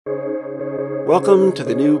Welcome to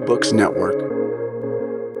the New Books Network.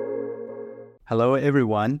 Hello,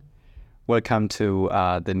 everyone. Welcome to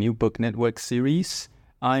the New Book Network series.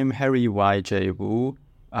 I'm Harry Y.J. Wu,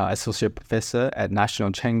 Associate Professor at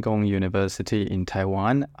National Cheng Kung University in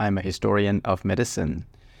Taiwan. I'm a historian of medicine.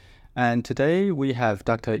 And today we have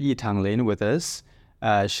Dr. Yi-Tang Lin with us.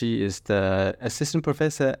 She is the Assistant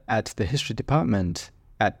Professor at the History Department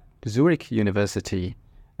at Zurich University.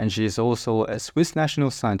 And she is also a Swiss National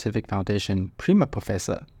Scientific Foundation Prima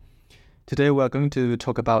Professor. Today we are going to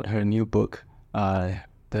talk about her new book.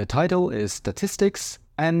 The title is Statistics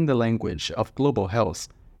and the Language of Global Health,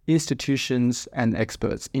 Institutions and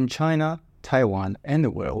Experts in China, Taiwan, and the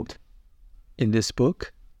World. In this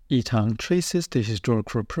book, Yi-Tang traces the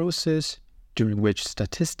historical process during which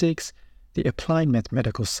statistics, the applied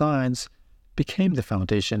mathematical science, became the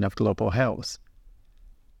foundation of global health.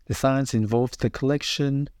 The science involves the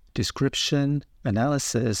collection, description,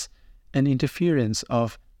 analysis, and interference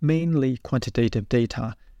of mainly quantitative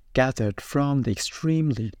data gathered from the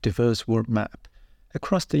extremely diverse world map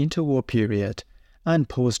across the interwar period and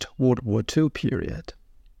post-World War II period.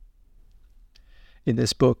 In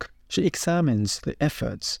this book, she examines the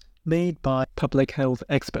efforts made by public health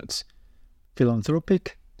experts,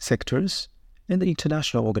 philanthropic sectors, and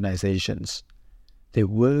international organizations. They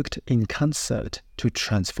worked in concert to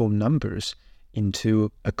transform numbers into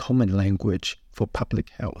a common language for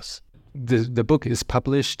public health. The book is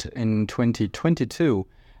published in 2022,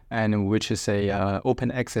 and which is a open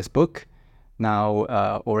access book, now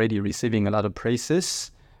already receiving a lot of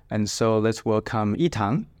praises. And so let's welcome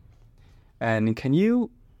Yi-Tang. And can you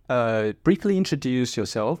briefly introduce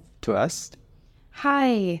yourself to us?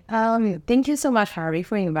 Hi, thank you so much, Harry,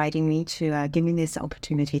 for inviting me to give me this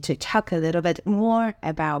opportunity to talk a little bit more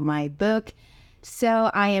about my book.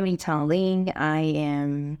 So I am Yi-Tang Lin. I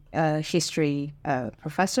am a history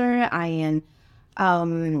professor.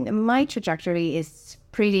 My trajectory is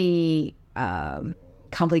pretty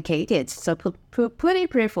complicated. So put it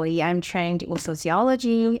briefly, I'm trained in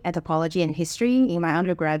sociology, anthropology, and history in my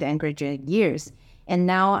undergrad and graduate years. And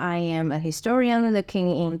now I am a historian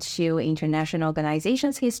looking into international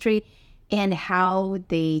organizations' history and how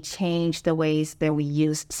they change the ways that we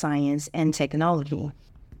use science and technology.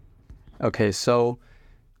 Okay, so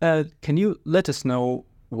can you let us know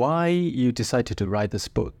why you decided to write this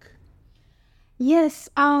book? Yes,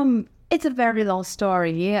 it's a very long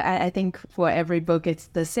story. I think for every book it's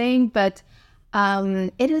the same, but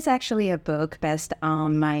it is actually a book based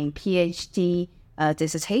on my PhD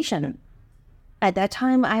dissertation. At that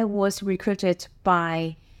time, I was recruited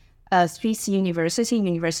by a Swiss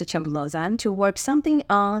University of Lausanne, to work something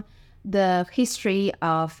on the history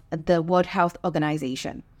of the World Health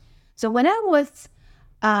Organization. So when I was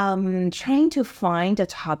trying to find a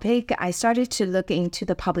topic, I started to look into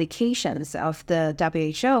the publications of the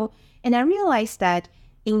WHO, and I realized that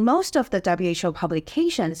in most of the WHO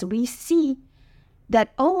publications, we see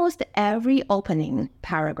that almost every opening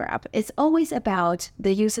paragraph is always about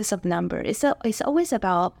the uses of numbers. It's always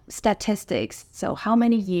about statistics. So how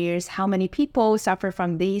many years, how many people suffer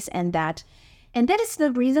from this and that. And that is the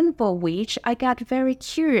reason for which I got very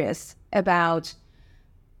curious about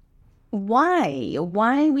why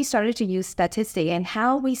we started to use statistics and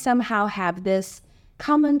how we somehow have this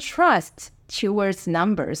common trust towards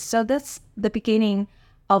numbers. So that's the beginning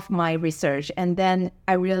of my research. And then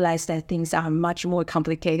I realized that things are much more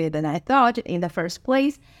complicated than I thought in the first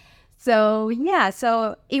place. So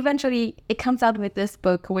eventually it comes out with this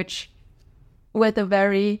book, which with a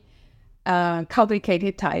very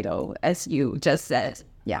complicated title, as you just said.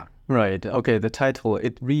 Yeah. Right. Okay. The title,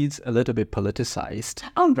 it reads a little bit politicized.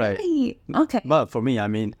 Oh, right. Really? Okay. Well, for me,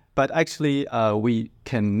 but actually, we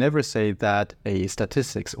can never say that a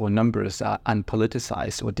statistics or numbers are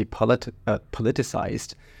unpoliticized or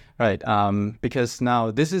depoliticized, right? Because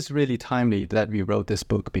now this is really timely that we wrote this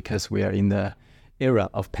book, because we are in the era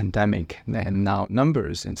of pandemic, and now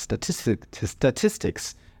numbers and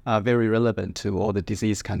statistics are very relevant to all the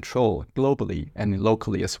disease control globally and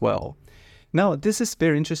locally as well. Now, this is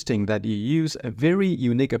very interesting that you use a very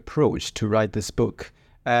unique approach to write this book.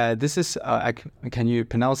 This is, can you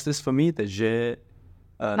pronounce this for me? The jeu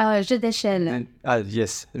d'échelle.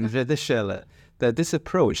 Yes, jeu d'échelle. This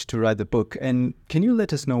approach to write the book. And can you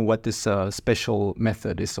let us know what this special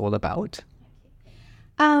method is all about?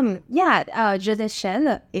 Jeu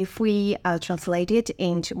d'échelle, if we translate it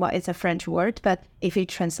into, well, it's a French word, but if we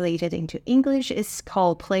translate it into English, it's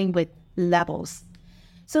called playing with levels.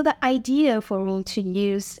 So the idea for me to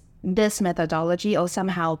use this methodology, or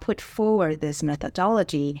somehow put forward this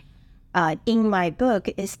methodology in my book,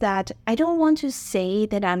 is that I don't want to say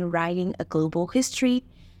that I'm writing a global history,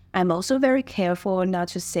 I'm also very careful not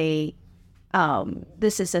to say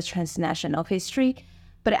this is a transnational history,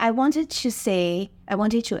 but I wanted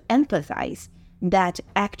to emphasize that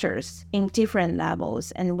actors in different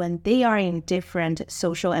levels and when they are in different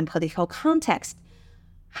social and political contexts,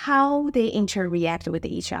 how they interact with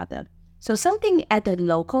each other. So something at the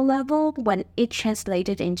local level, when it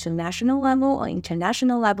translated into national level or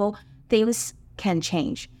international level, things can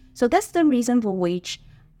change. So that's the reason for which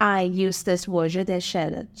I use this word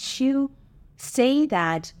to say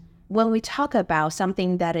that when we talk about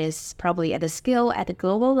something that is probably at a scale at the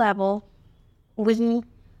global level, we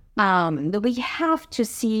have to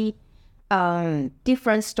see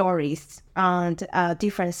different stories and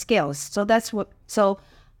different scales. So that's what. So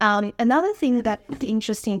another thing that's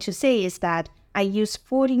interesting to say is that I use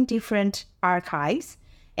 14 different archives,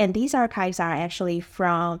 and these archives are actually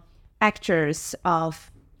from actors of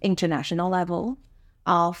international level,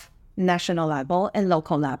 of national level, and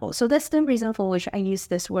local level. So that's the reason for which I use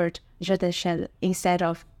this word instead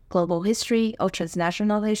of global history or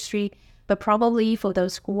transnational history. But probably for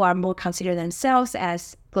those who are more consider themselves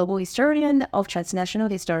as global historian or transnational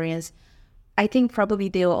historians, I think probably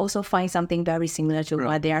they'll also find something very similar to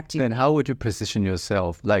what they are doing. Then how would you position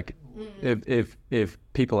yourself? Like if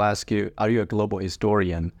people ask you, are you a global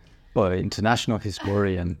historian or international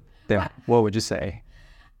historian, then what would you say?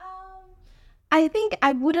 I think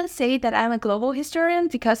I wouldn't say that I'm a global historian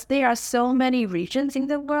because there are so many regions in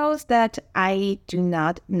the world that I do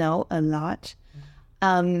not know a lot.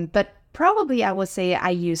 But probably I would say I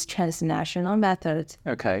use transnational methods.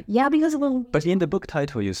 Okay. Yeah, because But in the book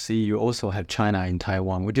title, you see you also have China and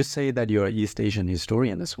Taiwan. Would you say that you're an East Asian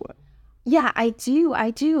historian as well? Yeah, I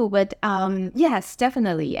do. But yes,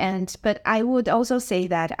 definitely. But I would also say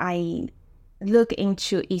that I look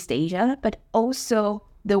into East Asia, but also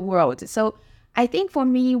the world. So I think for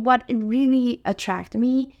me, what really attracted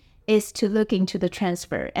me is to look into the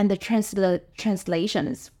transfer and the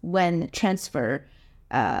translations when transfer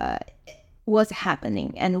was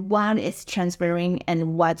happening and what is transferring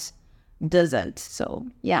and what doesn't. So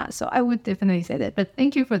yeah, so I would definitely say that. But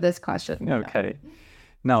thank you for this question. Okay.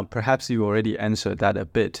 Now, perhaps you already answered that a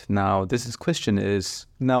bit. Now, this question is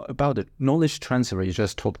now about the knowledge transfer you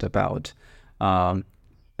just talked about. You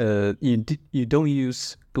don't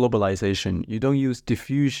use globalization, you don't use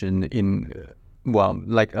diffusion in,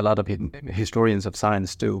 like a lot of historians of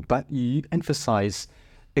science do, but you emphasize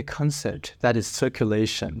a concept that is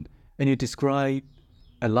circulation, and you describe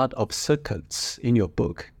a lot of circuits in your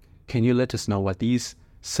book. Can you let us know what these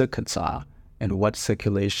circuits are and what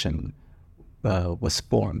circulation was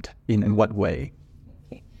formed in what way?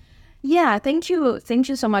 Yeah, thank you. Thank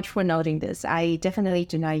you so much for noting this. I definitely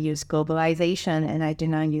do not use globalization and I do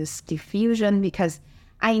not use diffusion because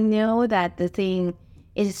I know that the thing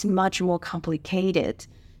is much more complicated.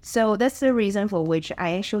 So that's the reason for which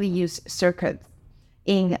I actually use circuits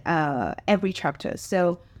in every chapter.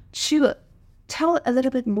 So to tell a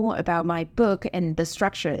little bit more about my book and the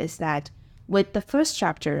structure is that with the first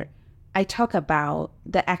chapter, I talk about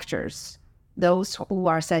the actors, those who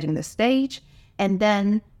are setting the stage, and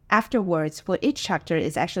then afterwards, for each chapter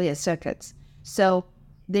is actually a circuit. So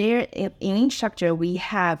there, in each chapter, we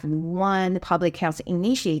have one public health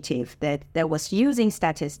initiative that was using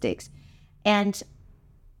statistics, and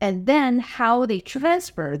then how they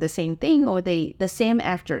transfer the same thing or the same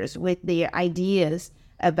actors with their ideas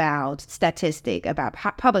about statistic, about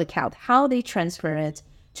public health, how they transfer it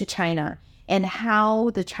to China, and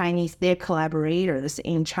how the Chinese, their collaborators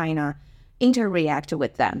in China, interact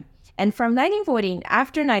with them. And from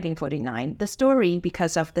after 1949, the story,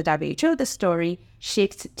 because of the WHO, the story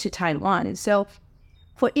shifts to Taiwan. So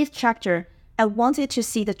for each chapter, I wanted to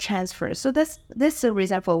see the transfer. So this is the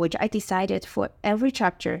reason for which I decided for every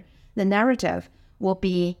chapter, the narrative will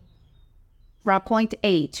be from point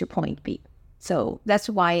A to point B. So that's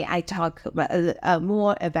why I talk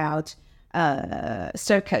more about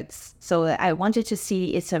circuits. So I wanted to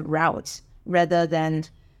see it's a route rather than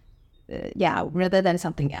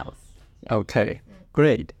something else. Yeah. Okay,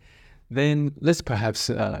 great. Then let's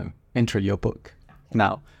perhaps enter your book.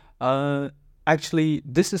 Now, actually,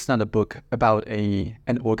 this is not a book about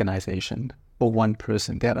an organization or one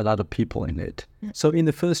person. There are a lot of people in it. So in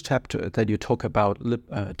the first chapter that you talk about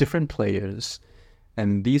different players,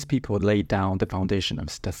 and these people lay down the foundation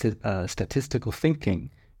of statistical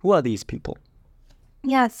thinking. Who are these people?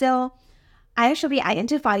 Yeah, so I actually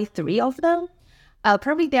identified 3 of them.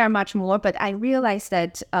 Probably there are much more, but I realized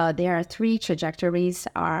that there are 3 trajectories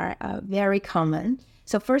are very common.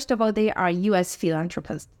 So first of all, they are U.S.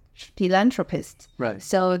 philanthropists. Right.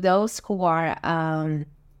 So those who are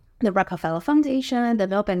the Rockefeller Foundation, the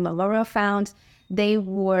Milbank Memorial Fund, they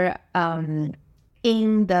were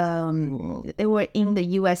in the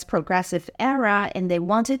U.S. progressive era, and they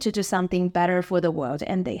wanted to do something better for the world,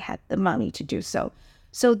 and they had the money to do so.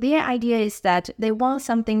 So their idea is that they want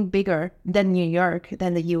something bigger than New York,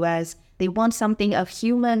 than the U.S. They want something of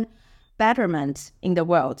human betterment in the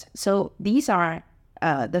world. So these are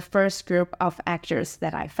the first group of actors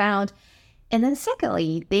that I found. And then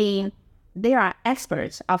secondly, they are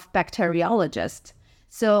experts of bacteriologists.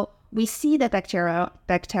 So we see the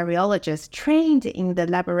bacteriologists trained in the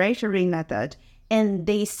laboratory method, and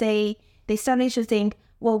they started to think,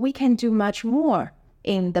 well, we can do much more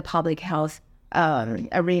in the public health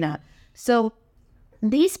arena. So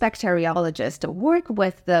these bacteriologists work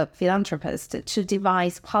with the philanthropists to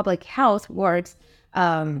devise public health works.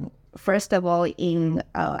 First of all, in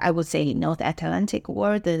I would say North Atlantic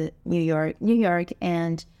world, the New York,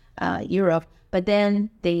 and Europe. But then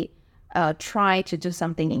they try to do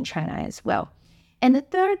something in China as well. And the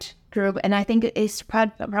third group, and I think it's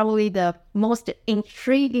probably the most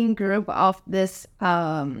intriguing group of this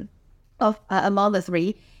among the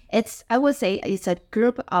three. I would say it's a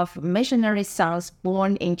group of missionary sons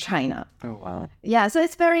born in China. Oh wow! Yeah, so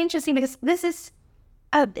it's very interesting because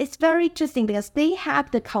it's very interesting because they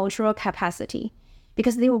have the cultural capacity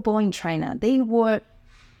because they were born in China. They know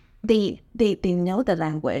the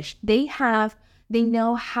language. They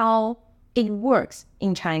know how it works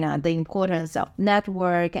in China, the importance of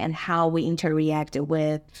network and how we interact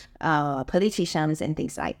with politicians and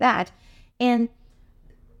things like that. And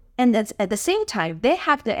that's, at the same time, they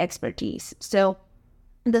have the expertise. So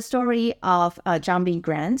the story of Zhang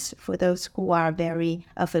Bingran, for those who are very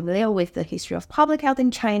familiar with the history of public health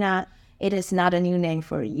in China, it is not a new name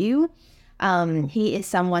for you. He is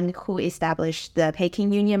someone who established the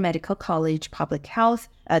Peking Union Medical College Public Health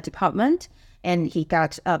Department, and he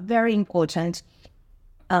got very important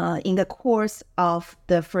in the course of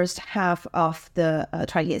the first half of the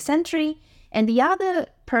 20th century. And the other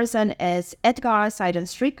person is Edgar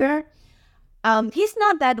Seidenstricker. He's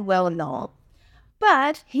not that well known,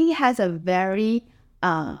 but he has a very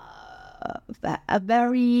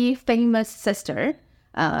famous sister.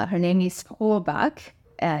 Her name is Horbach.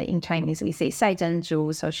 In Chinese, we say Sai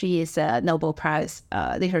Zhenzhu. So she is a Nobel Prize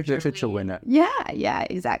literature winner. Yeah,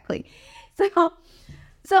 exactly.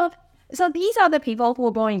 So these are the people who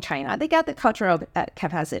were born in China. They got the cultural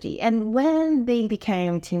capacity, and when they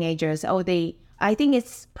became teenagers, I think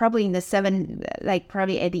it's probably in the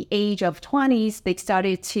probably at the age of 20s, they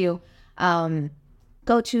started to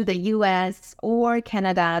go to the U.S. or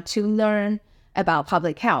Canada to learn about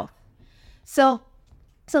public health. So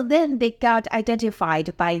then they got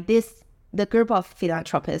identified by the group of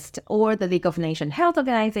philanthropists or the League of Nations Health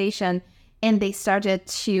Organization, and they started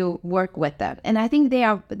to work with them. And I think they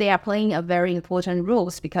are playing a very important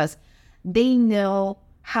role because they know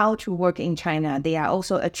how to work in China. They are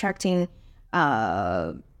also attracting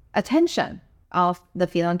attention of the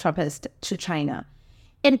philanthropist to China.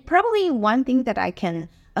 And probably one thing that I can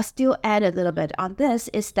still add a little bit on this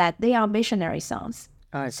is that they are missionary sons.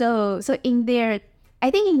 So in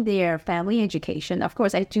their family education, of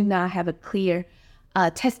course, I do not have a clear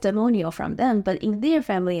testimonial from them, but in their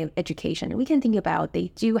family education, we can think about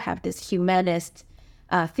they do have this humanist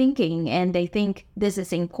thinking, and they think this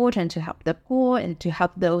is important to help the poor and to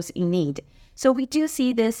help those in need. So we do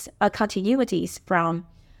see this continuities from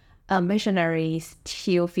missionaries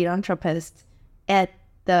to philanthropists at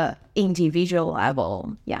the individual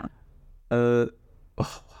level. Yeah.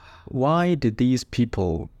 Why did these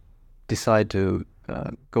people decide to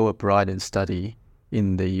go abroad and study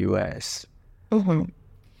in the U.S.? Mm-hmm.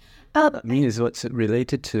 I mean, is what's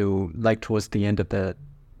related to, like, towards the end of the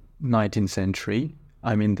 19th century?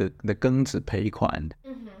 I mean, the 庚子赔款.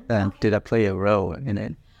 Did that play a role in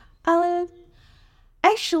it?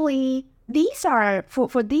 Actually, these are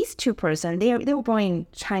for these two persons. They were born in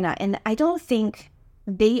China, and I don't think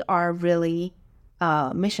they are really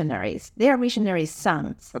missionaries. They are missionary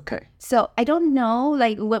sons. Okay. So I don't know,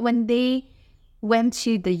 like when they went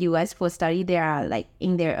to the U.S. for study, they are like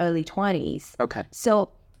in their early 20s. Okay. So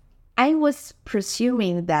I was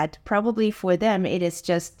presuming that probably for them, it is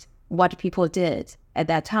just what people did at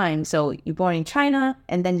that time. So you're born in China,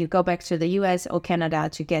 and then you go back to the U.S. or Canada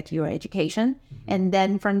to get your education. And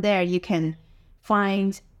then from there, you can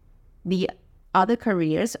find the other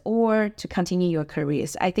careers or to continue your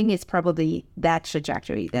careers. I think it's probably that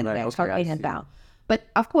trajectory that we're talking about. But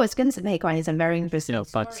of course, 庚子赔款 is a very interesting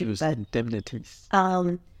story. But it was indemnities.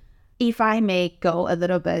 If I may go a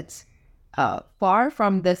little bit far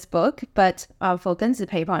from this book, but for 庚子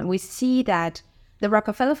赔款, we see that the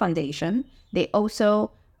Rockefeller Foundation, they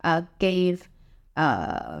also gave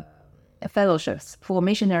fellowships for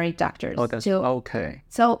missionary doctors. Oh, that's okay.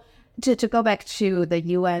 So to go back to the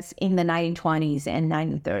U.S. in the 1920s and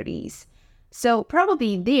 1930s. So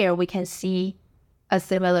probably there we can see a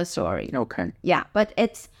similar story. Okay. Yeah, but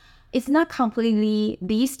it's not completely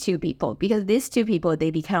these two people, because these two people,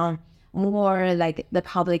 they become more like the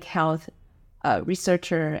public health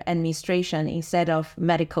researcher administration instead of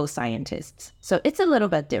medical scientists. So it's a little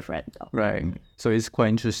bit different though. Right. So it's quite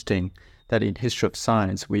interesting that in history of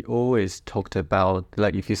science, we always talked about,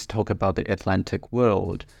 like if you talk about the Atlantic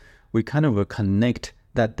world, we kind of will connect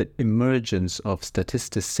that the emergence of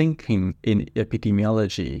statistics thinking in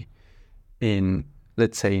epidemiology in,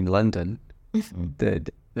 let's say in London,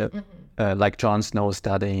 like John Snow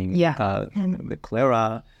studying the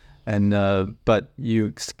cholera, and but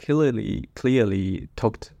you clearly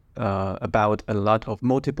talked about a lot of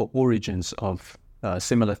multiple origins of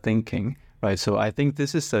similar thinking, right? So I think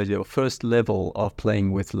this is your first level of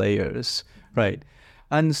playing with layers, right?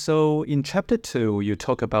 And so in chapter 2, you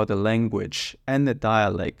talk about the language and the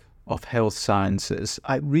dialect of health sciences.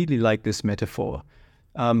 I really like this metaphor.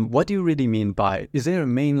 What do you really mean by, is there a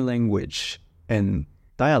main language and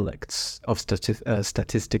dialects of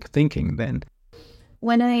statistic thinking then?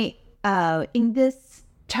 When I, in this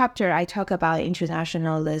chapter, I talk about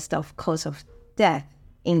international list of cause of death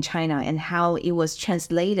in China and how it was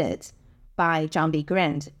translated by John B.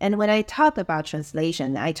 Grant. And when I talk about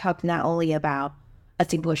translation, I talk not only about a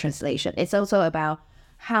simple translation, it's also about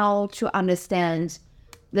how to understand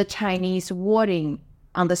the Chinese wording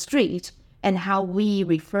on the street and how we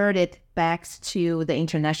referred it back to the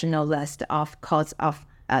international list of cause of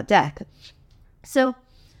death. So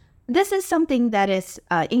this is something that is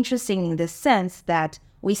interesting in the sense that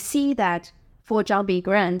we see that for John B.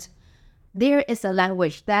 Grant, there is a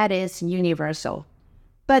language that is universal,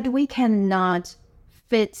 but we cannot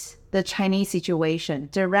fit the Chinese situation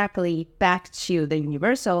directly back to the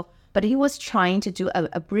universal, but he was trying to do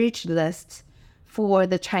a bridge list for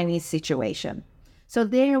the Chinese situation. So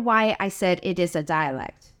there why I said it is a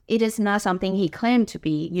dialect. It is not something he claimed to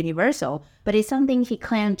be universal, but it's something he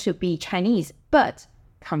claimed to be Chinese, but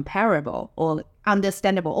comparable or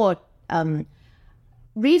understandable or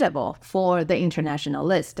readable for the international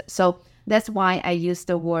list. So that's why I use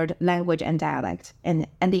the word language and dialect. And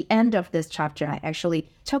at the end of this chapter, I actually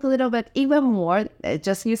talk a little bit even more,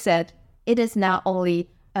 just you said, it is not only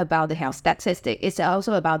about the health statistic, it's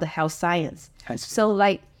also about the health science. So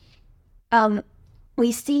like,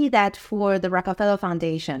 we see that for the Rockefeller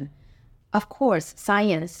Foundation, of course,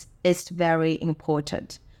 science is very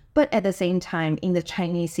important. But at the same time, in the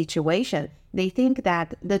Chinese situation, they think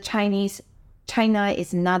that China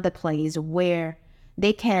is not the place where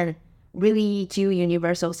they can really do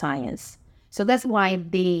universal science. So that's why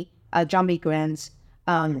the John B. Grant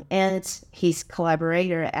and his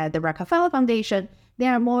collaborator at the Rockefeller Foundation, they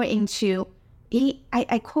are more into,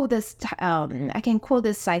 I quote this, I can quote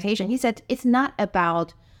this citation. He said, it's not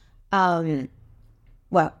about,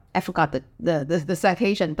 well, I forgot the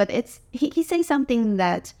citation, but he says something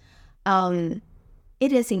that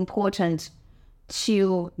it is important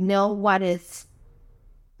to know what is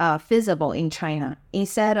feasible in China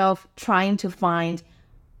instead of trying to find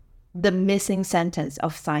the missing sentence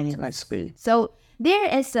of science. I see. So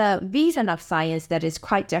there is a vision of science that is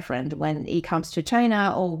quite different when it comes to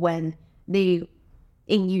China or when in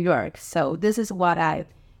New York. So this is what I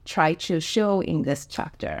try to show in this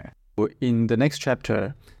chapter. In the next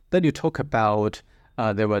chapter, then you talk about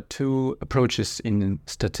there were two approaches in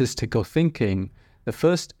statistical thinking. The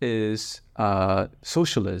first is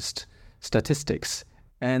socialist statistics.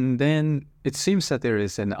 And then it seems that there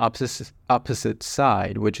is an opposite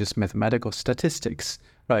side, which is mathematical statistics,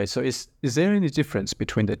 right? So is there any difference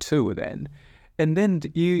between the two then? And then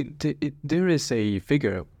there is a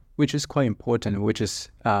figure which is quite important, which is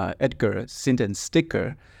Edgar Sinden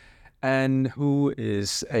Sticker, and who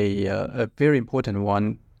is a very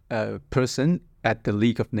important person at the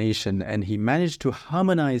League of Nations, and he managed to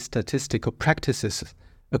harmonize statistical practices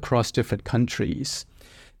across different countries.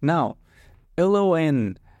 Now,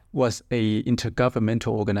 LON was a intergovernmental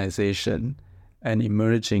organization and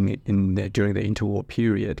emerging during the interwar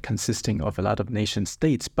period, consisting of a lot of nation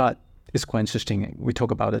states. But it's quite interesting. We talk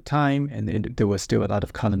about the time, and there were still a lot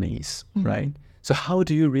of colonies, right? So how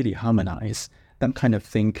do you really harmonize that kind of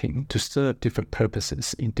thinking to serve different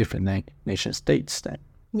purposes in different nation states then?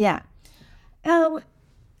 Yeah. Well,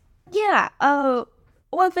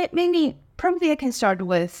 maybe probably I can start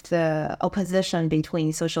with the opposition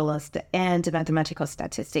between socialist and mathematical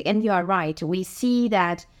statistics. And you are right. We see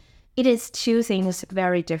that it is two things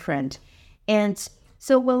very different. And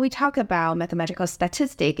So when we talk about mathematical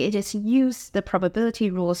statistic, it is use the probability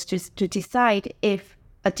rules to decide if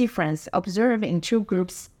a difference observed in two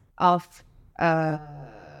groups are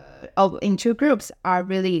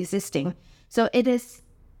really existing. So it is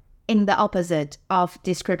in the opposite of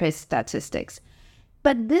discrete statistics.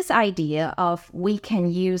 But this idea of we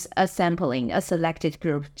can use a sampling, a selected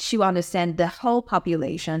group to understand the whole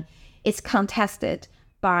population is contested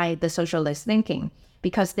by the socialist thinking,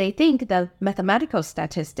 because they think that mathematical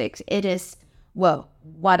statistics, it is, well,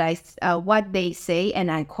 what they say, and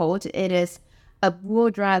I quote, it is a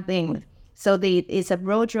bourgeois thing. So it's a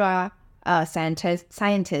bourgeois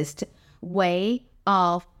scientist way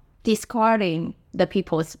of discarding the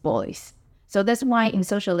people's voice. So that's why in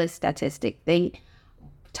socialist statistics, they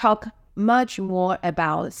talk much more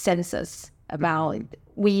about census, about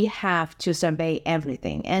we have to survey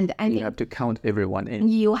everything. And I think you have to count everyone in.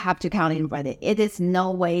 You have to count everybody. It is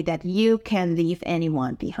no way that you can leave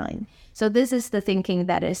anyone behind. So this is the thinking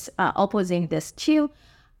that is opposing this too.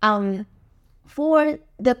 For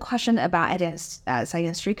the question about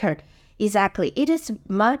science record, exactly, it is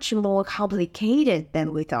much more complicated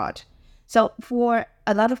than we thought. So for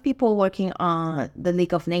a lot of people working on the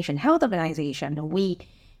League of Nations Health Organization,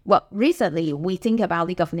 recently we think about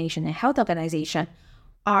League of Nations and Health Organization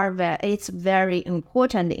it's very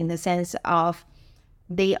important in the sense of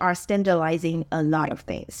they are standardizing a lot of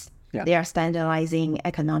things. Yeah. They are standardizing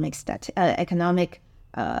economic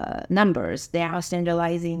numbers. They are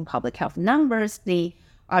standardizing public health numbers. They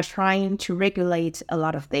are trying to regulate a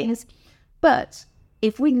lot of things. But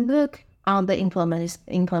if we look on the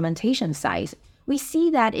implementation side, we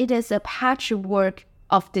see that it is a patchwork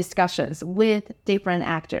of discussions with different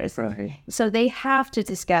actors. Right. So they have to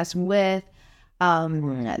discuss with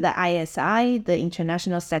the ISI, the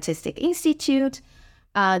International Statistic Institute.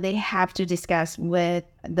 They have to discuss with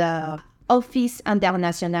the Office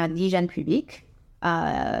International d'Hygiène Publique.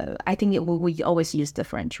 I think we always use the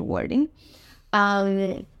French wording.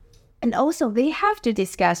 And also they have to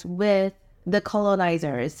discuss with the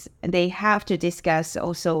colonizers. They have to discuss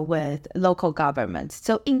also with local governments.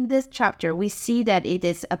 So in this chapter, we see that it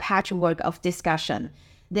is a patchwork of discussion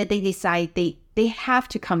that they decide they have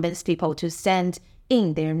to convince people to send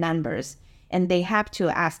in their numbers, and they have to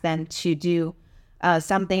ask them to do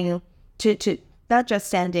something to not just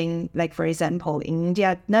sending, like for example in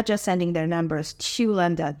India, not just sending their numbers to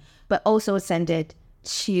London, but also send it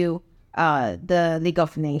to the League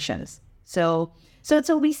of Nations. So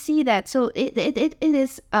we see that. So it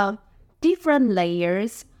is different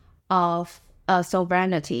layers of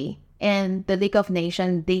sovereignty. And the League of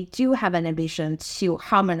Nations, they do have an ambition to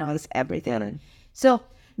harmonize everything. So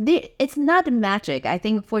it's not magic. I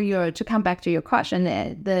think to come back to your question,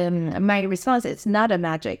 my response, it's not a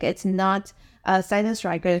magic. It's not a science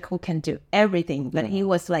striker who can do everything, but he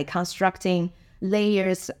was like constructing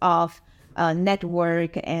layers of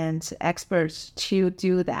network and experts to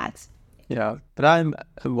do that. Yeah, but I'm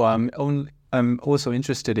also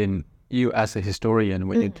interested in you as a historian,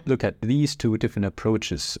 when you look at these two different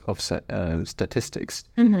approaches of statistics,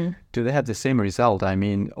 do they have the same result? I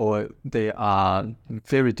mean, or they are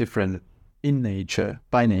very different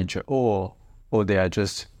by nature, or they are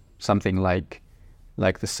just something like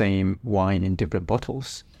the same wine in different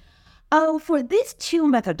bottles? For these two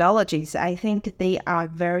methodologies, I think they are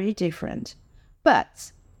very different.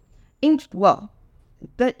 But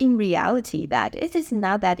in reality, that it is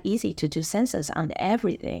not that easy to do census on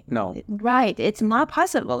everything. No. Right. It's not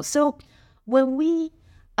possible. So when we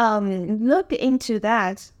look into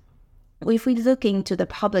that, if we look into the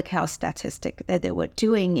public health statistic that they were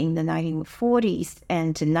doing in the 1940s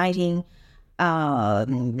and during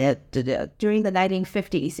the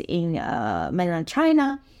 1950s in mainland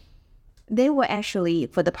China, they were actually,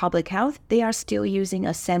 for the public health, they are still using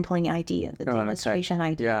a sampling idea, the demonstration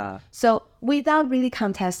idea. Yeah. So without really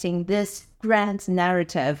contesting this grand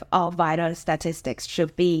narrative of vital statistics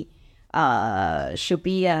should be on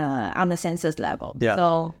the census level. Yeah.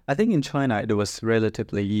 So I think in China it was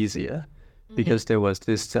relatively easier because there was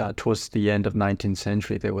this, towards the end of 19th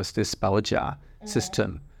century, there was this baojia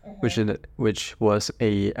system, which was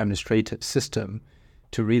a administrative system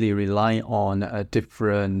to really rely on a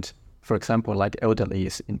different, for example, like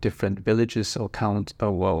elderlies in different villages or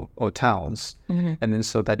towns. And then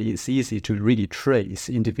so that it's easy to really trace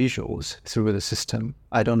individuals through the system.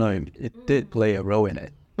 I don't know, it did play a role in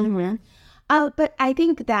it. But I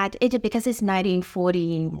think that because it's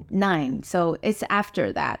 1949, so it's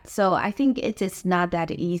after that. So I think it is not that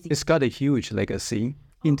easy. It's got a huge legacy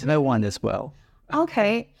in Taiwan as well.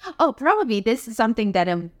 Okay. Oh, probably this is something that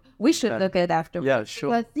we should look at it afterwards. Yeah,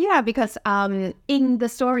 sure. Because in the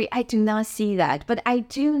story, I do not see that. But I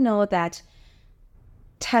do know that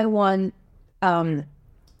Taiwan,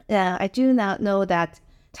 I do not know that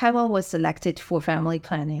Taiwan was selected for family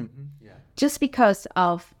planning just because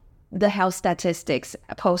of the health statistics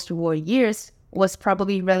post-war years was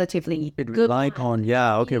probably relatively It good. relied on,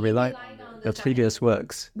 rely on the previous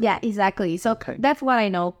works. Yeah, exactly. So that's what I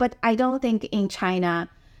know. But I don't think in China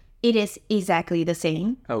it is exactly the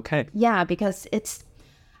same. Okay. Yeah, because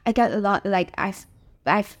I got a lot, like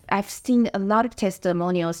I've seen a lot of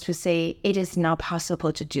testimonials to say it is not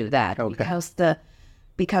possible to do that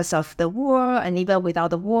because of the war, and even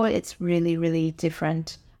without the war, it's really, really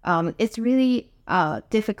different. It's really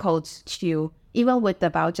difficult to, even with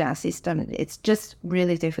the Baojia system, it's just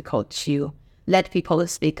really difficult to let people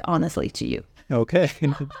speak honestly to you. Okay,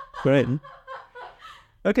 great.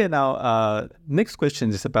 Okay, now next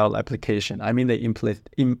question is about application. I mean the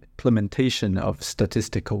implementation of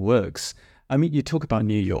statistical works. I mean, you talk about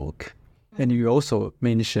New York, and you also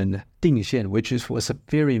mentioned Dingxian, which was a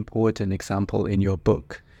very important example in your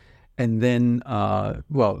book. And then,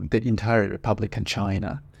 the entire Republic in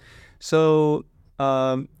China. So,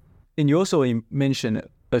 and you also mentioned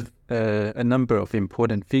a number of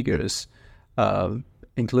important figures,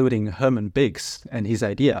 including Herman Biggs and his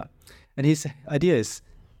idea. And his idea is,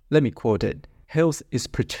 let me quote it, "Health is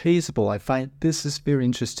purchasable." I find this is very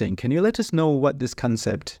interesting. Can you let us know what this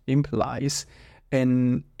concept implies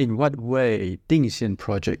and in what way Dingxian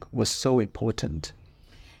project was so important?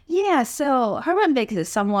 Yeah, so Herman Biggs is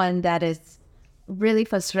someone that is really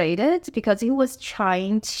frustrated because he was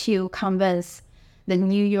trying to convince the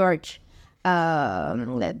New York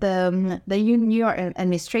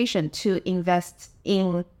administration to invest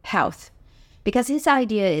in health, because his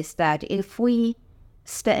idea is that if we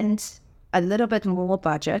spend a little bit more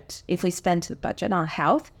budget, if we spend the budget on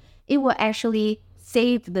health, it will actually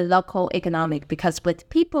save the local economic, because with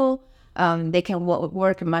people, they can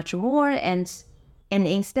work much more, and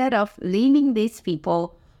instead of leaving these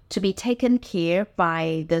people to be taken care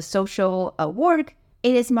by the social work,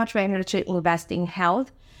 it is much better to invest in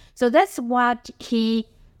health. So that's what he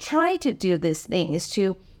tried to do. This thing is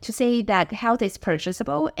to say that health is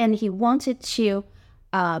purchasable, and he wanted to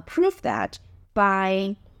prove that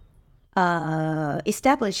by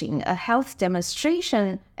establishing a health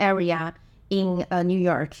demonstration area in New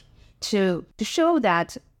York to show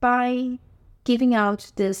that by giving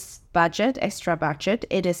out this extra budget,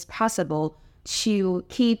 it is possible to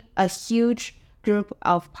keep a huge group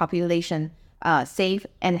of population safe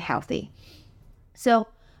and healthy. So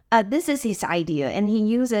this is his idea, and he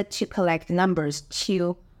used it to collect numbers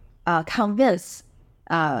to convince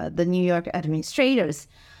the New York administrators.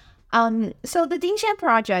 So the Dingxian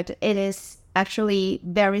project, it is actually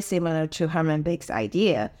very similar to Herman Biggs'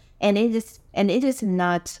 idea, and it is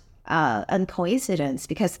not a coincidence,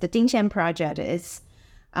 because the Dingxian project is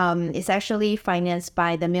actually financed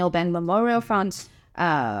by the Milbank Memorial Fund,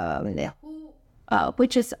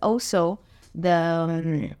 which is also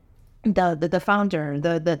the founder,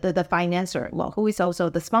 the financer, who is also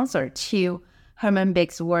the sponsor to Herman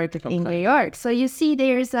Biggs' work in New York. So you see,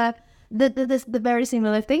 there's the very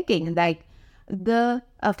similar thinking. Like the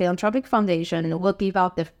philanthropic foundation will give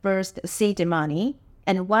out the first seed money,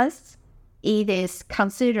 and once it is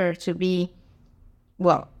considered to be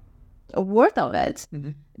worth of it,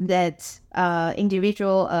 that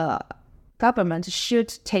individual government should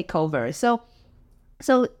take over. So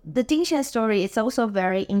the Dingxian story is also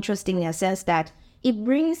very interesting in a sense that it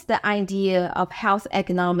brings the idea of health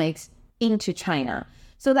economics into China.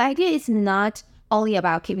 So the idea is not only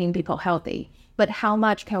about keeping people healthy, but how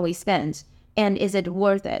much can we spend, and is it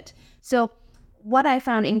worth it? So what I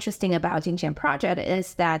found interesting about Dingxian project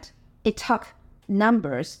is that it took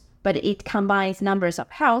numbers, but it combines numbers of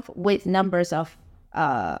health with numbers of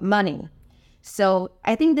money. So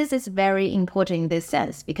I think this is very important in this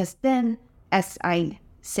sense, because then, as I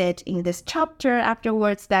said in this chapter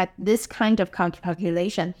afterwards, that this kind of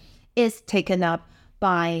calculation is taken up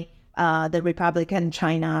by the Republican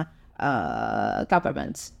China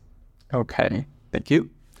government. Okay, thank you.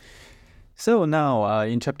 So now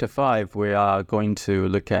in chapter 5, we are going to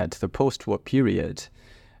look at the post-war period.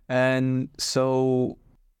 And so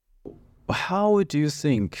how do you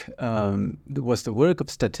think was the work of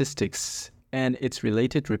statistics and its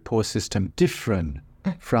related report system different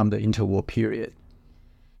from the interwar period?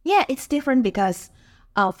 Yeah, it's different because,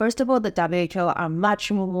 first of all, the WHO are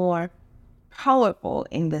much more powerful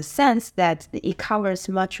in the sense that it covers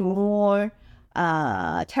much more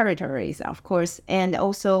territories, of course, and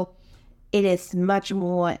also it is much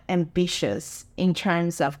more ambitious in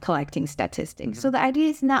terms of collecting statistics. So the idea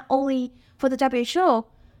is not only for the WHO,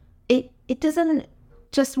 it doesn't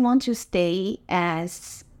just want to stay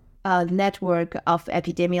as a network of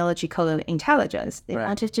epidemiological intelligence. They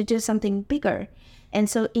wanted to do something bigger. And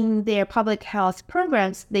so in their public health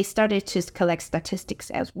programs, they started to collect statistics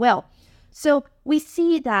as well. So we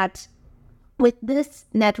see that with this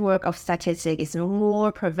network of statistics is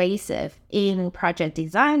more pervasive in project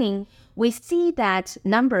designing, we see that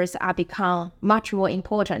numbers are become much more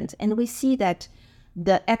important. And we see that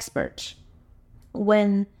the experts,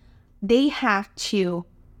 when they have to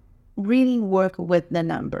really work with the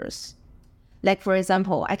numbers. Like, for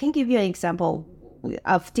example, I can give you an example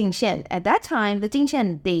of Dingxian. At that time, the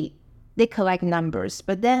Dingxian, they collect numbers,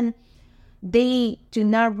 but then they do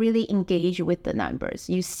not really engage with the numbers.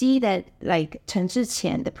 You see that, like Chen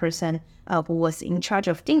Zhiqian, the person who was in charge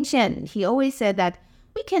of Dingxian, he always said that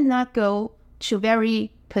we cannot go to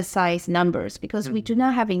very precise numbers because we do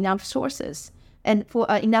not have enough sources and for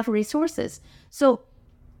enough resources. So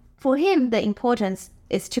for him, the importance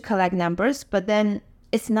is to collect numbers, but then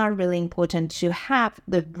it's not really important to have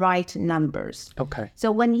the right numbers. Okay.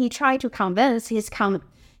 So when he tried to convince, his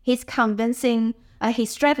convincing his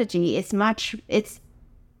strategy is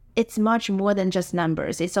it's much more than just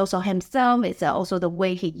numbers. It's also himself. It's also the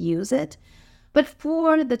way he uses it. But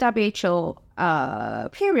for the WHO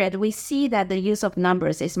period, we see that the use of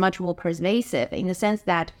numbers is much more pervasive in the sense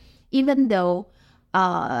that even though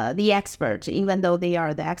the expert, even though they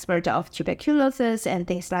are the expert of tuberculosis and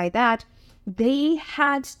things like that, they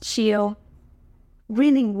had to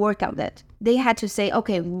really work on it. They had to say,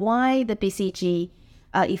 okay, why the BCG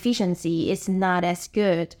efficiency is not as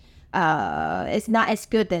good. It's not as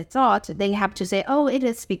good as thought. They have to say, oh, it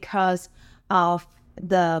is because of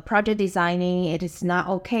the project designing. It is not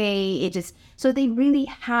okay. It is so they really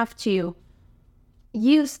have to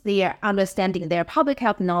use their understanding, their public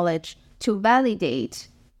health knowledge to validate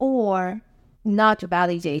or not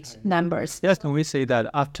validate numbers. Yes, can we say that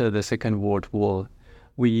after the Second World War,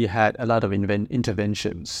 we had a lot of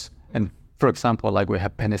interventions? And for example, like we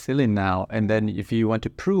have penicillin now, and then if you want to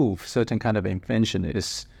prove certain kind of invention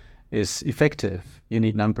is effective, you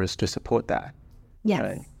need numbers to support that. Yes,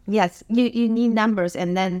 right? Yes, you need numbers,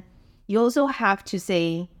 and then you also have to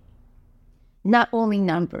say not only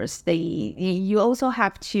numbers. You also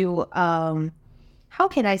have to how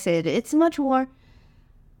can I say it? It's much more.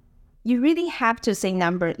 You really have to say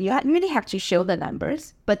numbers. You really have to show the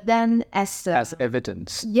numbers, but then as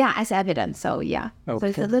evidence. Yeah, as evidence. So yeah, okay. So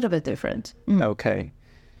it's a little bit different. Okay.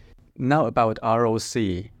 Now about ROC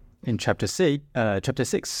in chapter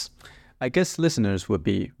 6. I guess listeners would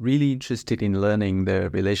be really interested in learning the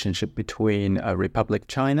relationship between Republic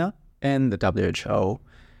China and the WHO.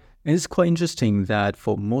 And it's quite interesting that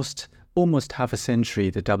for almost half a century,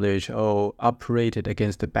 the WHO operated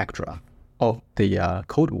against the backdrop of the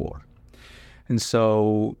Cold War. And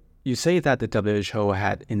so you say that the WHO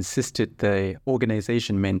had insisted the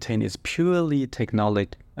organization maintain its purely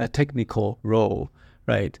technical role,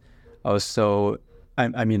 right? Also,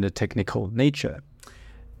 I mean the technical nature.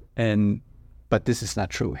 But this is not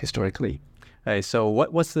true historically. Right? So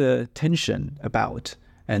what was the tension about?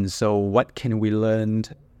 And so what can we learn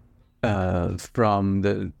from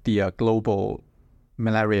the global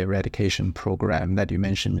malaria eradication program that you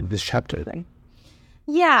mentioned in this chapter then?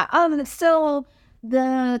 Yeah, so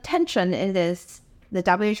the tension is the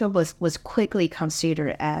WHO was quickly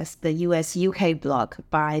considered as the US-UK bloc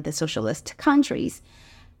by the socialist countries.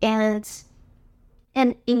 If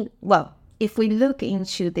we look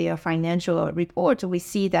into their financial report, we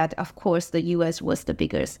see that, of course, the US was the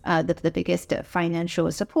biggest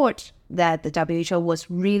financial support that the WHO was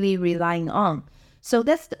really relying on. So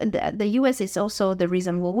that's the US is also the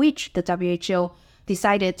reason for which the WHO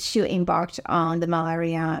decided to embark on the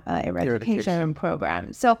malaria eradication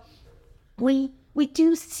program. So we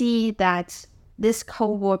do see that this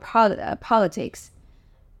Cold War politics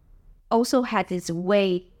also had its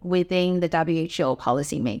way within the WHO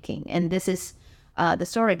policy making, and this is the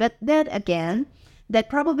story. But then again, that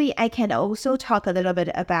probably I can also talk a little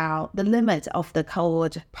bit about the limits of the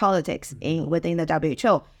Cold politics within the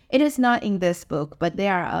WHO. It is not in this book, but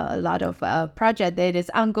there are a lot of projects that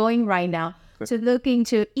is ongoing right now to look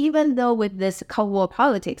into, even though with this Cold War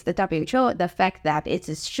politics, the WHO, the fact that it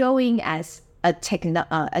is showing as a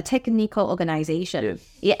technical organization, yes,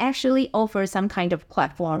 it actually offers some kind of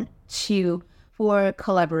platform for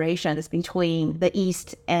collaborations between the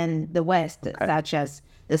East and the West, such as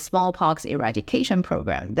the smallpox eradication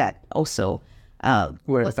program that also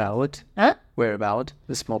Where about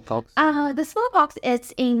the smallpox? The smallpox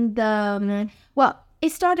is in the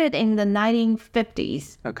it started in the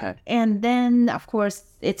 1950s. Okay. And then, of course,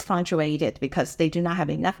 it's fluctuated because they do not have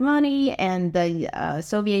enough money, and the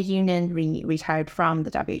Soviet Union retired from the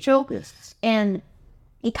WHO. Yes. And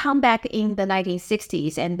it come back in the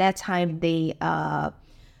 1960s, and that time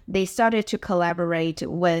they started to collaborate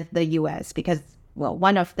with the U.S. because, well,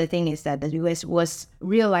 one of the things is that the U.S. was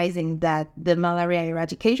realizing that the malaria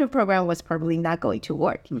eradication program was probably not going to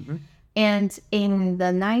work. Mm-hmm. And in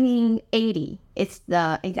the 1980,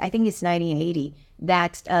 I think it's 1980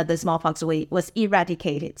 that the smallpox was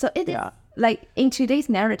eradicated. So it is like in today's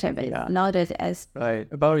narrative, it's not as right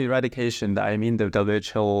about eradication. I mean, the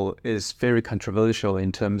WHO is very controversial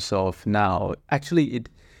in terms of now. Actually, it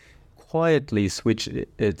quietly switched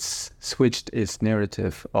its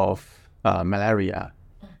narrative of malaria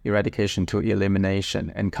eradication to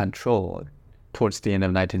elimination and control towards the end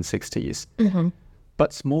of 1960s. Mm-hmm.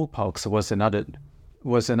 But smallpox was another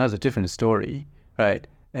different story, right?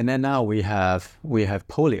 And then now we have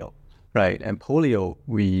polio, right? And polio,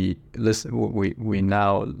 we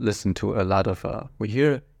now listen to a lot of we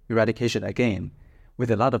hear eradication again with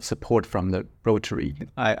a lot of support from the Rotary.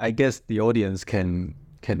 I guess the audience can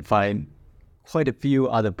find quite a few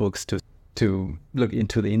other books to look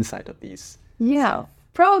into the inside of these. Yeah.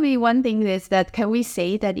 Probably one thing is that can we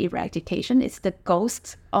say that eradication is the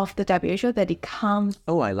ghost of the WHO, that it comes...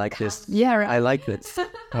 Oh, I like this. Yeah, right. I like this.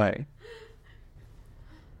 Right.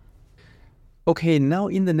 Okay, now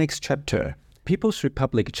in the next chapter, People's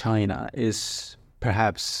Republic China is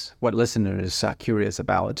perhaps what listeners are curious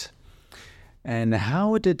about. And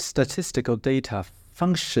how did statistical data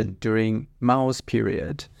function during Mao's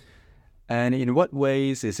period? And in what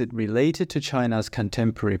ways is it related to China's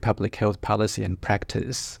contemporary public health policy and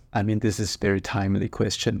practice? I mean, this is a very timely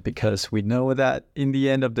question because we know that in the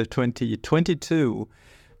end of the 2022,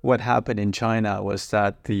 what happened in China was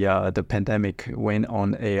that the pandemic went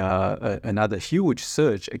on another huge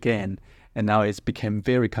surge again, and now it's become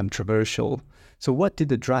very controversial. So what did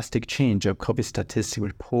the drastic change of COVID statistic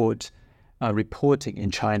reporting in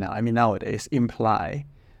China, I mean, nowadays imply?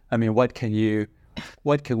 I mean, what can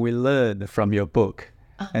we learn from your book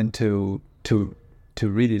and to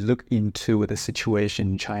really look into the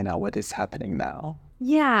situation in China, what is happening now?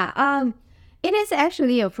 Yeah, it is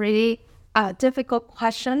actually a pretty difficult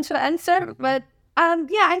question to answer, but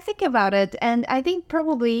I think about it, and I think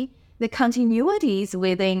probably the continuities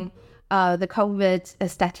within the COVID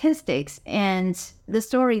statistics and the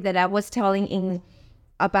story that I was telling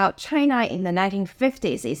about China in the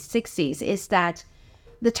 1950s and 60s is that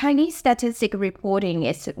the Chinese statistic reporting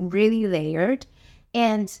is really layered,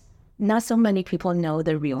 and not so many people know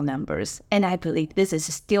the real numbers. And I believe this is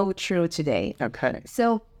still true today. Okay.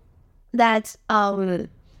 So that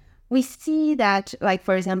we see that, like,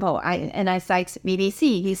 for example, I cite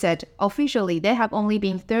BBC, he said officially there have only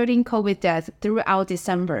been 13 COVID deaths throughout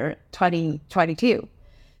December 2022.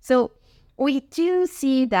 So we do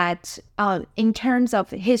see that in terms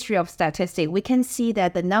of history of statistics, we can see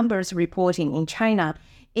that the numbers reporting in China,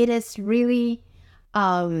 it is really,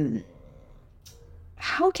 how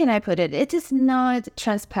can I put it? It is not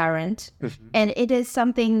transparent, and it is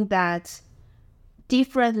something that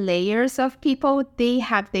different layers of people, they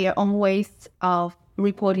have their own ways of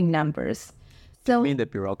reporting numbers. So, you mean the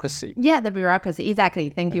bureaucracy? Yeah, the bureaucracy, exactly.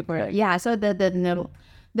 Thank you for it. Yeah, so the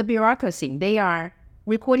bureaucracy, they are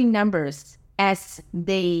reporting numbers as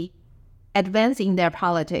they advance in their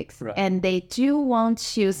politics, right. And they do want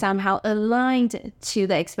to somehow align to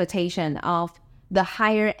the expectation of the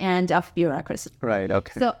higher end of bureaucracy. Right,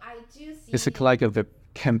 okay. So I do see... It's like a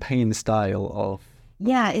campaign style of...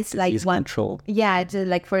 Yeah, it's like control. Yeah, it's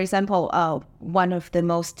like, for example, one of the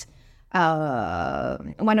most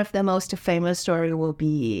famous story will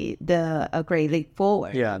be the Great Leap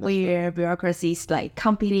Forward, where right. bureaucracy is like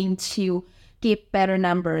competing to give better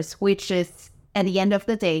numbers, which is at the end of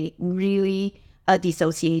the day really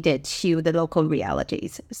dissociated to the local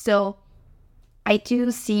realities. So I do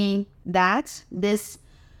see that this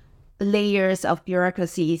layers of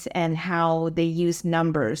bureaucracies and how they use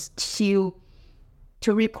numbers to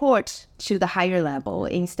report to the higher level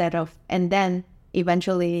instead of, and then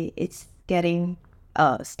eventually it's getting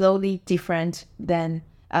slowly different than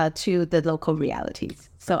to the local realities.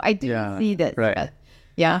 So I do see that. Right.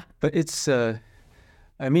 Yeah. But it's, I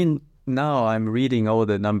mean, now I'm reading all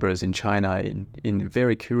the numbers in China in a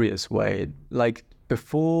very curious way. Like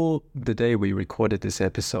before the day we recorded this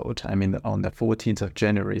episode, I mean, on the 14th of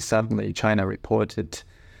January, suddenly China reported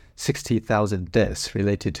 60,000 deaths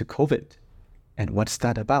related to COVID. And what's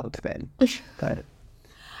that about then?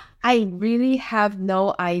 I really have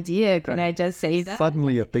no idea. Can I just say that?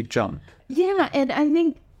 Suddenly a big jump. Yeah, and I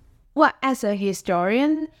think Well, as a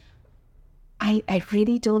historian, I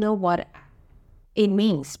really don't know what it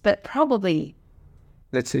means, but probably.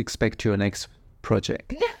 Let's expect your next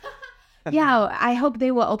project. Yeah, I hope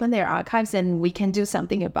they will open their archives and we can do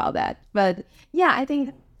something about that. But yeah, I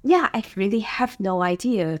think, I really have no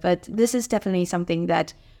idea. But this is definitely something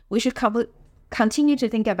that we should continue to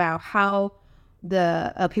think about, how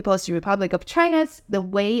the People's Republic of China's, the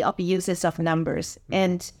way of uses of numbers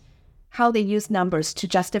and how they use numbers to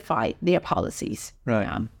justify their policies.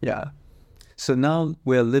 Right. Yeah. So now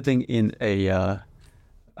we're living in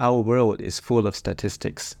our world is full of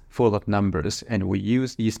statistics, full of numbers, and we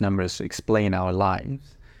use these numbers to explain our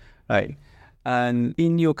lives, right? And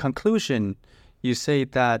in your conclusion, you say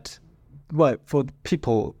that, well, for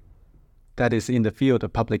people that is in the field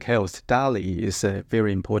of public health, DALI is a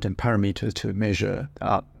very important parameter to measure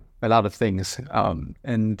a lot of things.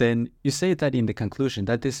 And then you say that in the conclusion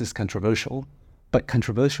that this is controversial, but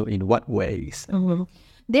controversial in what ways? Mm-hmm.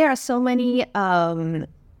 There are so many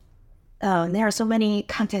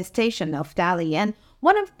contestation of DALI, and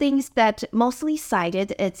one of the things that mostly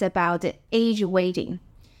cited is about age weighting.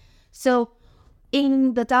 So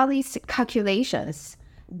in the DALI's calculations,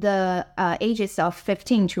 the ages of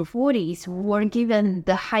 15 to 40s were given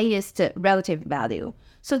the highest relative value.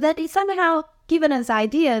 So that is somehow given us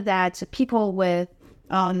idea that people with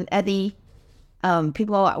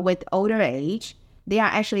people with older age, they are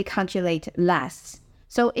actually calculate less.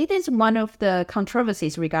 So it is one of the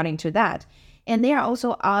controversies regarding to that. And there are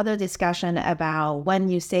also other discussion about when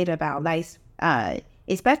you say about life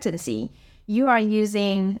expectancy, you are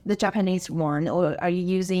using the Japanese one or are you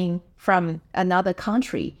using from another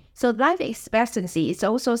country? So life expectancy is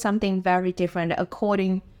also something very different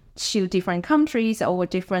according to different countries or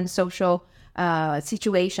different social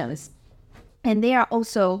situations. And there are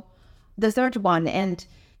also the third one, and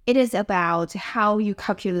it is about how you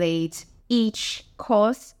calculate each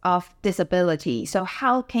cause of disability. So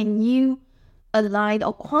how can you align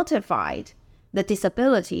or quantify the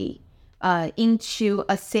disability into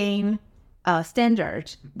a same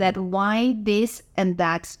standard, that why this and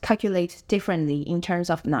that calculate differently in terms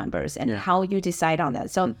of numbers and how you decide on that.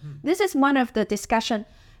 So this is one of the discussion.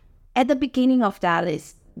 At the beginning of that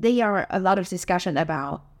is there are a lot of discussion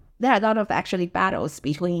about, there are a lot of actually battles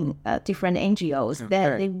between different NGOs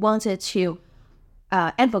that they wanted to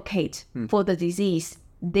advocate for the disease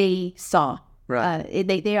they saw. Right.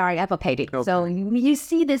 They are advocating. Okay. So you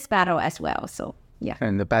see this battle as well. So yeah.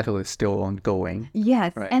 And the battle is still ongoing.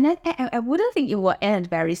 Yes. Right. And I wouldn't think it will end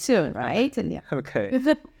very soon, right? And yeah. Okay.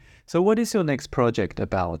 So what is your next project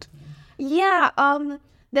about? Yeah.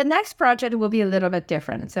 The next project will be a little bit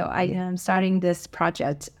different. So I am starting this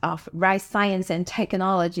project of rice science and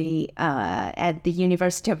technology at the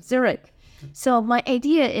University of Zurich. So my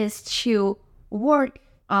idea is to work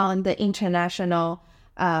on the international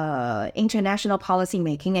policy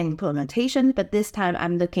making and implementation, but this time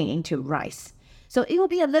I'm looking into rice. So it will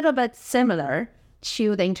be a little bit similar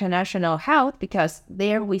to the international health because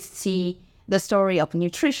there we see the story of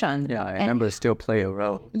nutrition. Yeah, and numbers still play a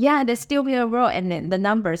role. Yeah, they still play a role, and the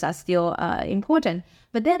numbers are still important.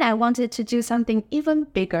 But then I wanted to do something even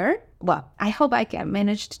bigger. Well, I hope I can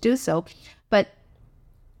manage to do so. But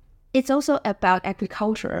it's also about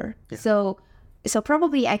agriculture. Yeah. So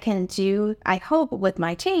probably I can do, I hope with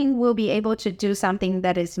my team, we'll be able to do something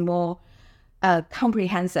that is more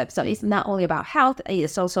comprehensive. So it's not only about health,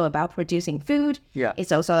 it's also about producing food. Yeah.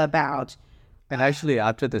 It's also about... And actually,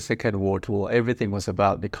 after the Second World War, everything was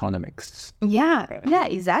about economics. Yeah,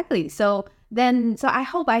 exactly. So I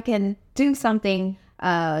hope I can do something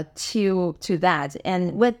to that.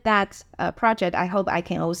 And with that project, I hope I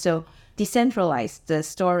can also decentralize the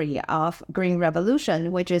story of Green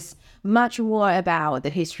Revolution, which is much more about the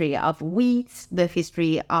history of wheat, the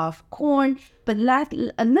history of corn, but a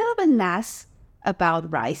little bit less about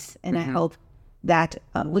rice. And I hope that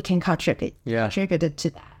we can contribute to that.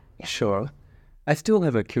 Yeah. Sure. I still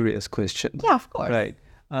have a curious question. Yeah, of course. Right.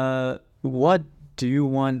 What do you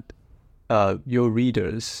want your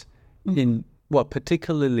readers in, well,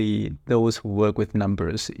 particularly those who work with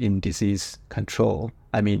numbers in disease control,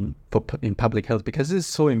 I mean, in public health, because it's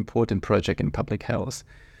so important project in public health,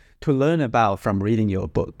 to learn about from reading your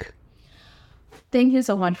book? Thank you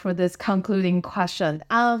so much for this concluding question.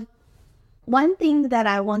 One thing that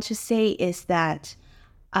I want to say is that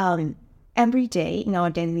every day in our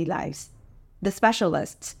daily lives, the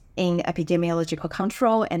specialists in epidemiological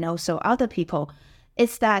control and also other people,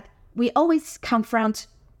 is that we always confront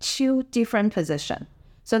two different positions.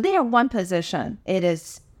 So there one position, it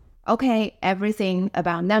is, okay, everything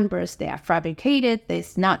about numbers, they are fabricated,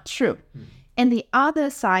 it's not true. And the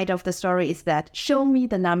other side of the story is that show me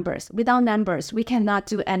the numbers. Without numbers, we cannot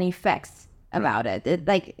do any facts about it.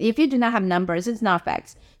 Like if you do not have numbers, it's not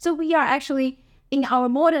facts. So we are actually in our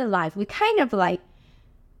modern life, we kind of like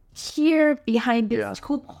here behind this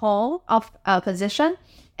loophole of a position.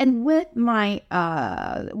 And with my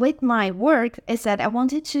work is that I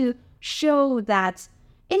wanted to show that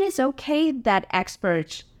it is okay that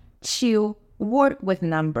experts to work with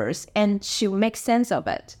numbers and to make sense of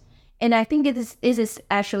it. And I think it is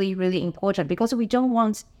actually really important because we don't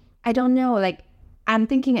want, I don't know, like I'm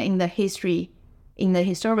thinking in the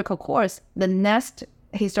historical course, the next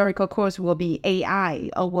historical course will be AI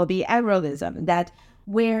or will be algorithm, that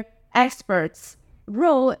where experts'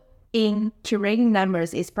 role in curating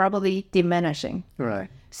numbers is probably diminishing. Right.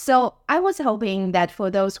 So I was hoping that for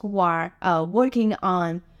those who are working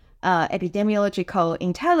on epidemiological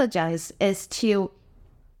intelligence is to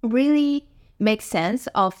really make sense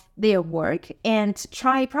of their work and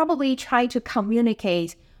probably try to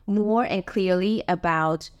communicate more and clearly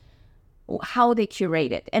about how they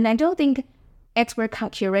curate it. And I don't think expert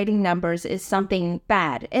curating numbers is something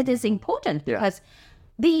bad. It is important because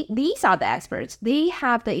these are the experts. They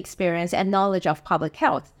have the experience and knowledge of public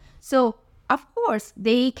health. So of course,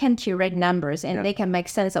 they can curate numbers and they can make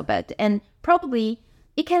sense of it. And probably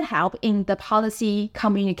it can help in the policy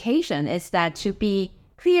communication is that to be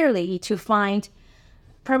clearly to find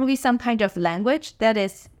probably some kind of language that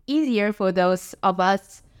is easier for those of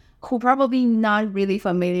us who probably not really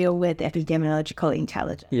familiar with epidemiological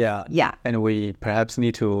intelligence. Yeah. And we perhaps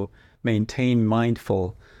need to maintain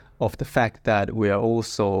mindful of the fact that we are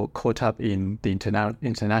also caught up in the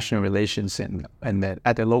international relations and that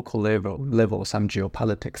at the local level, some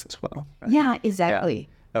geopolitics as well. Right? Yeah, exactly.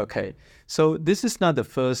 Yeah. Okay. So this is not the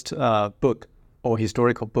first book or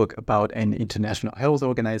historical book about an international health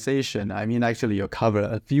organization. I mean, actually, you cover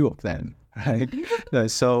a few of them, right?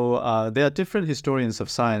 So there are different historians of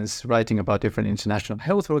science writing about different international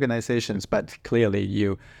health organizations, but clearly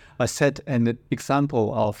you set an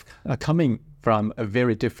example of coming from a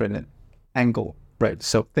very different angle, right?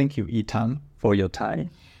 So thank you, Yi-Tang, for your time.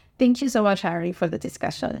 Thank you so much, Harry, for the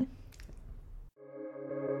discussion.